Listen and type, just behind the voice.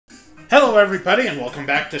Hello everybody and welcome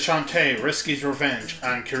back to Shantae, Risky's Revenge.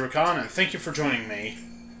 I'm Kirukan and thank you for joining me.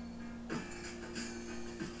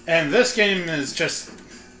 And this game is just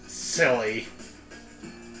silly.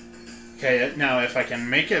 Okay, now if I can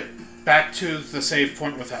make it back to the save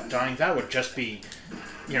point without dying, that would just be,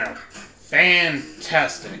 you know,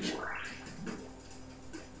 fantastic.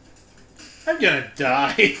 I'm gonna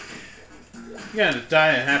die. I'm gonna die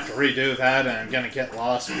and have to redo that, and I'm gonna get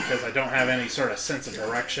lost because I don't have any sort of sense of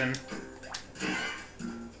direction.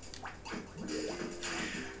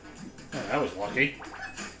 Oh, that was lucky.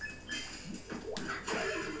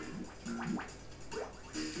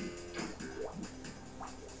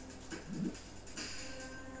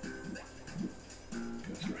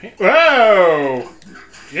 Whoa!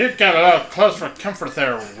 You got a little close for comfort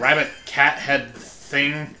there, rabbit cat head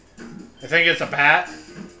thing. I think it's a bat.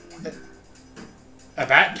 A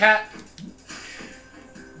bat cat?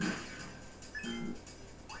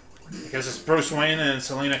 I guess it's Bruce Wayne and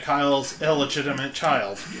Selena Kyle's illegitimate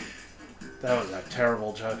child. That was a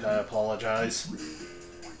terrible joke, I apologize.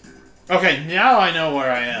 Okay, now I know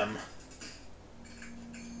where I am.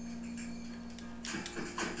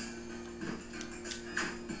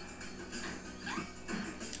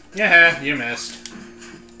 Yeah, you missed.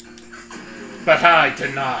 But I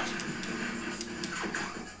did not.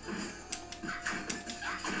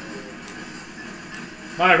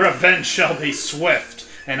 My revenge shall be swift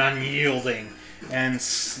and unyielding and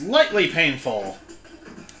slightly painful.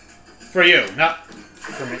 For you, not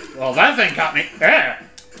for me. Well, that thing got me. Ah!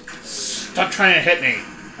 Stop trying to hit me.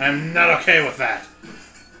 I'm not okay with that.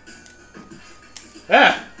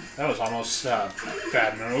 Ah! That was almost a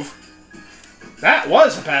bad move. That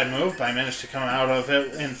was a bad move, but I managed to come out of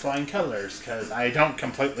it in flying colors, because I don't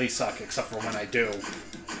completely suck, except for when I do.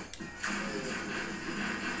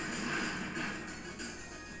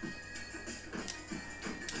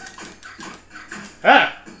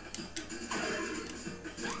 Ah!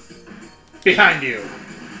 Behind you!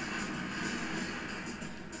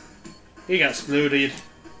 He got splooted.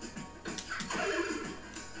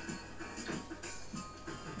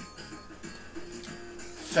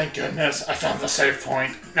 Thank goodness, I found the save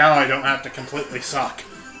point. Now I don't have to completely suck.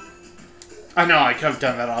 I know I could have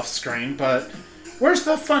done that off screen, but where's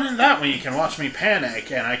the fun in that when you can watch me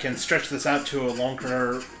panic and I can stretch this out to a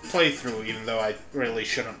longer playthrough, even though I really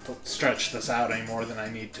shouldn't stretch this out any more than I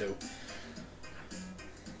need to.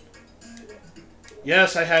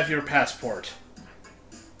 Yes, I have your passport.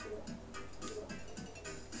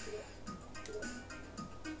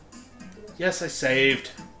 Yes, I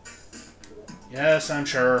saved. Yes, I'm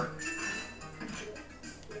sure.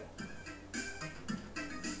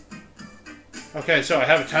 Okay, so I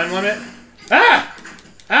have a time limit. Ah!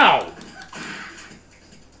 Ow!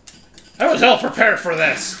 I was ill prepared for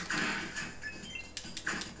this.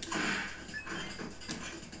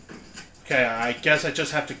 Okay, I guess I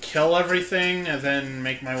just have to kill everything and then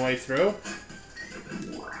make my way through.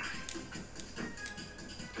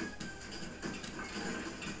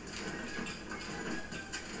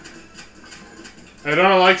 I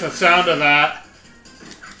don't like the sound of that.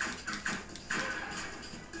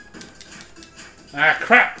 Ah,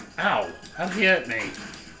 crap! Ow! How did he hit me?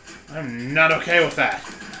 I'm not okay with that.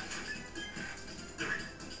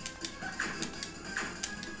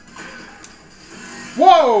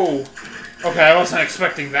 Whoa! Okay, I wasn't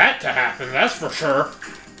expecting that to happen, that's for sure.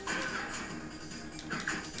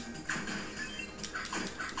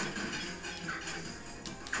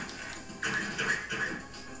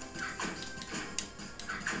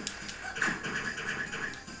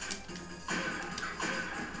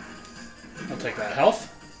 I'll take that health.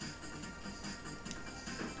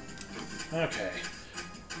 Okay.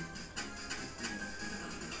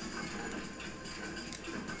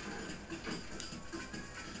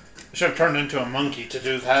 I should have turned into a monkey to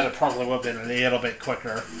do that. It probably would have been a little bit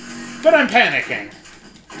quicker. But I'm panicking.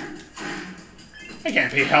 I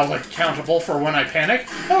can't be held accountable for when I panic.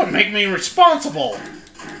 That would make me responsible.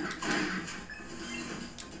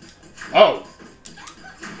 Oh.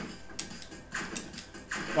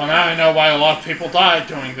 Well, now I know why a lot of people died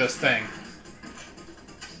doing this thing.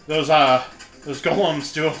 Those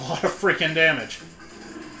golems do a lot of freaking damage.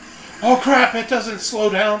 Oh crap, it doesn't slow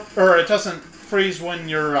down, or it doesn't freeze when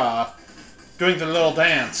you're, doing the little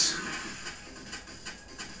dance.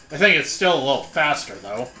 I think it's still a little faster,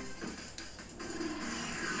 though.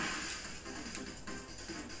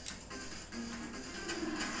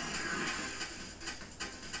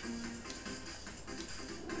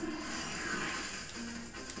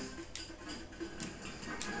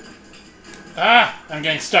 Ah! I'm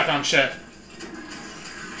getting stuck on shit.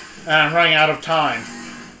 And I'm running out of time.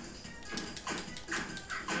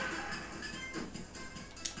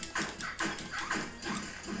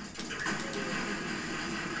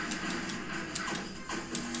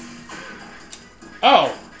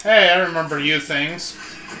 Oh! Hey, I remember you things.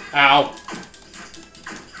 Ow.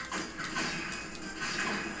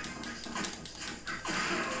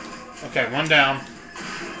 Okay, one down.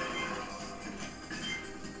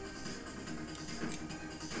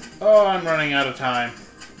 Oh, I'm running out of time.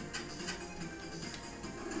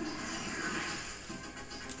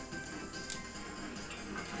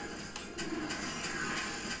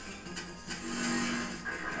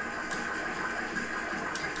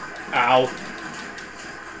 Ow.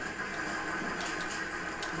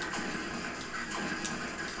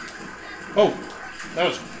 Oh, that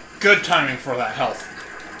was good timing for that health.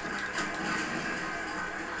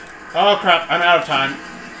 Oh crap, I'm out of time.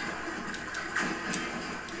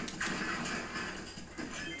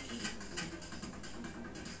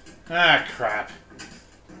 Ah, crap.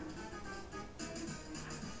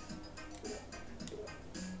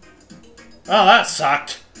 Oh, that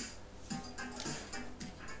sucked.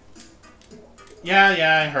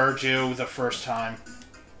 Yeah, I heard you the first time.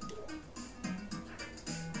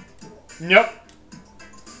 Nope.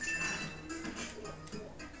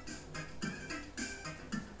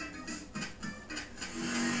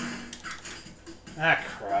 Ah,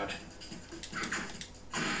 crud.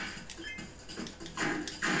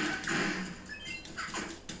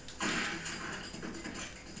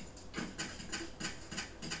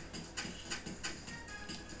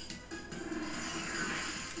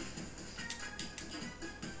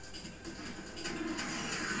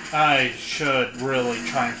 I should really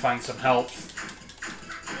try and find some help.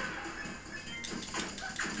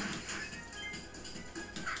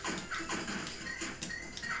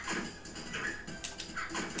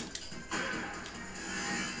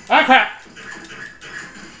 Ah, crap!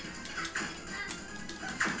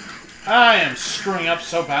 I am screwing up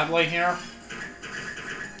so badly here.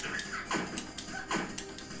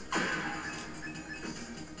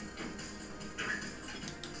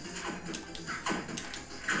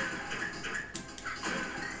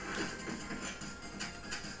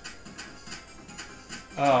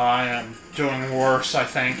 Oh, I am doing worse, I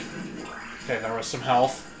think. Okay, there was some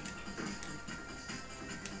health.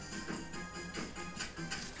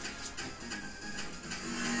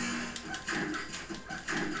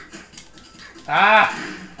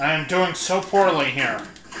 Ah! I am doing so poorly here.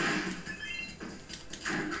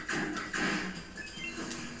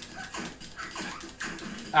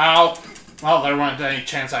 Ow! Well, there wasn't any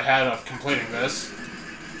chance I had of completing this.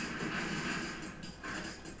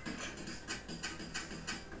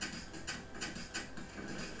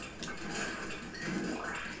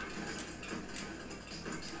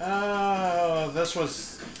 Oh, this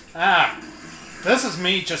was... Ah! This is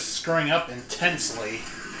me just screwing up intensely.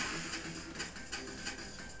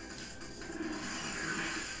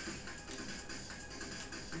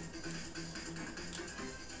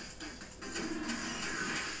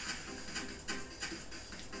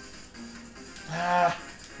 Ah,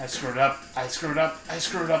 I screwed up. I screwed up. I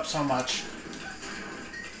screwed up so much.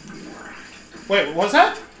 Wait, was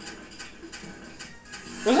that?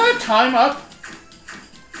 Was that time up?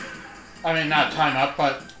 I mean, not time up,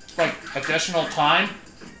 but, like, additional time?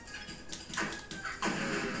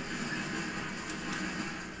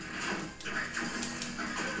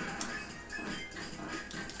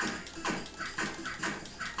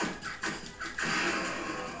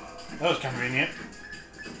 That was convenient.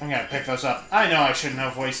 I'm gonna pick those up. I know I shouldn't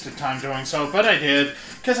have wasted time doing so, but I did,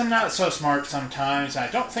 because I'm not so smart sometimes, and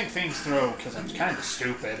I don't think things through, because I'm kind of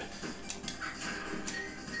stupid.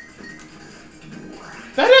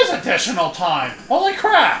 That is additional time! Holy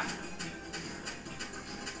crap!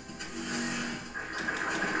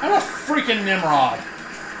 I'm a freaking Nimrod.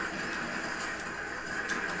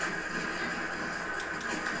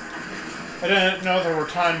 I didn't know there were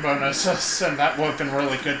time bonuses, and that would have been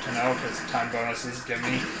really good to know, because time bonuses give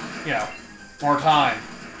me, you know, more time.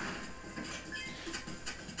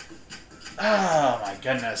 Oh my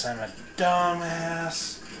goodness, I'm a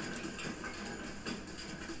dumbass.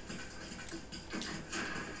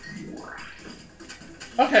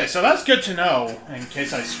 Okay, so that's good to know, in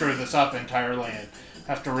case I screw this up entirely and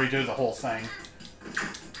have to redo the whole thing.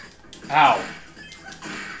 Ow.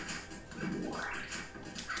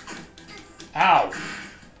 Ow.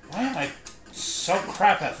 Why am I so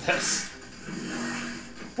crap at this?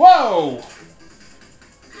 Whoa!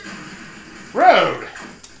 Rude!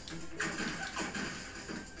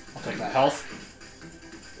 I'll take that health.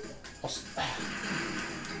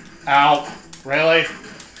 Ow. Really?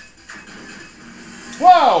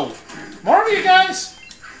 Whoa! More of you guys?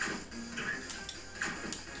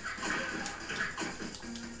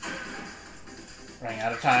 Running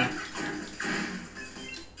out of time.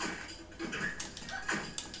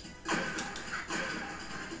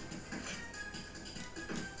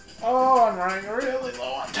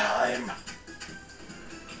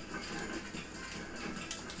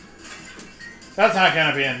 That's not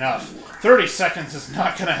gonna be enough. 30 seconds is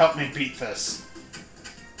not gonna help me beat this.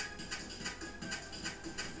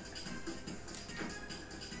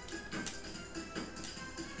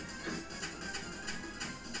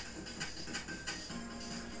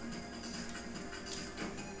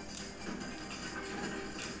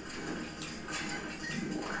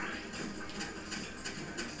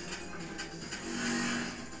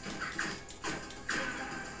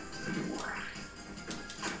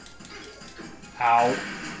 Ow.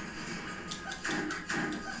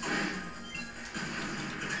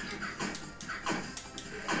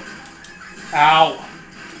 Ow.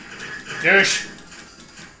 Douche.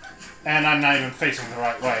 And I'm not even facing the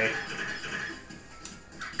right way.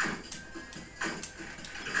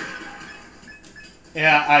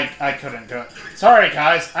 Yeah, I couldn't do it. Sorry,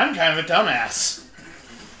 guys. I'm kind of a dumbass.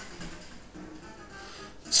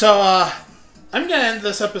 So, I'm gonna end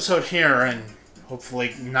this episode here and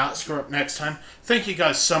hopefully not screw up next time. Thank you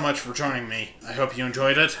guys so much for joining me. I hope you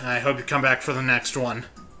enjoyed it, and I hope you come back for the next one.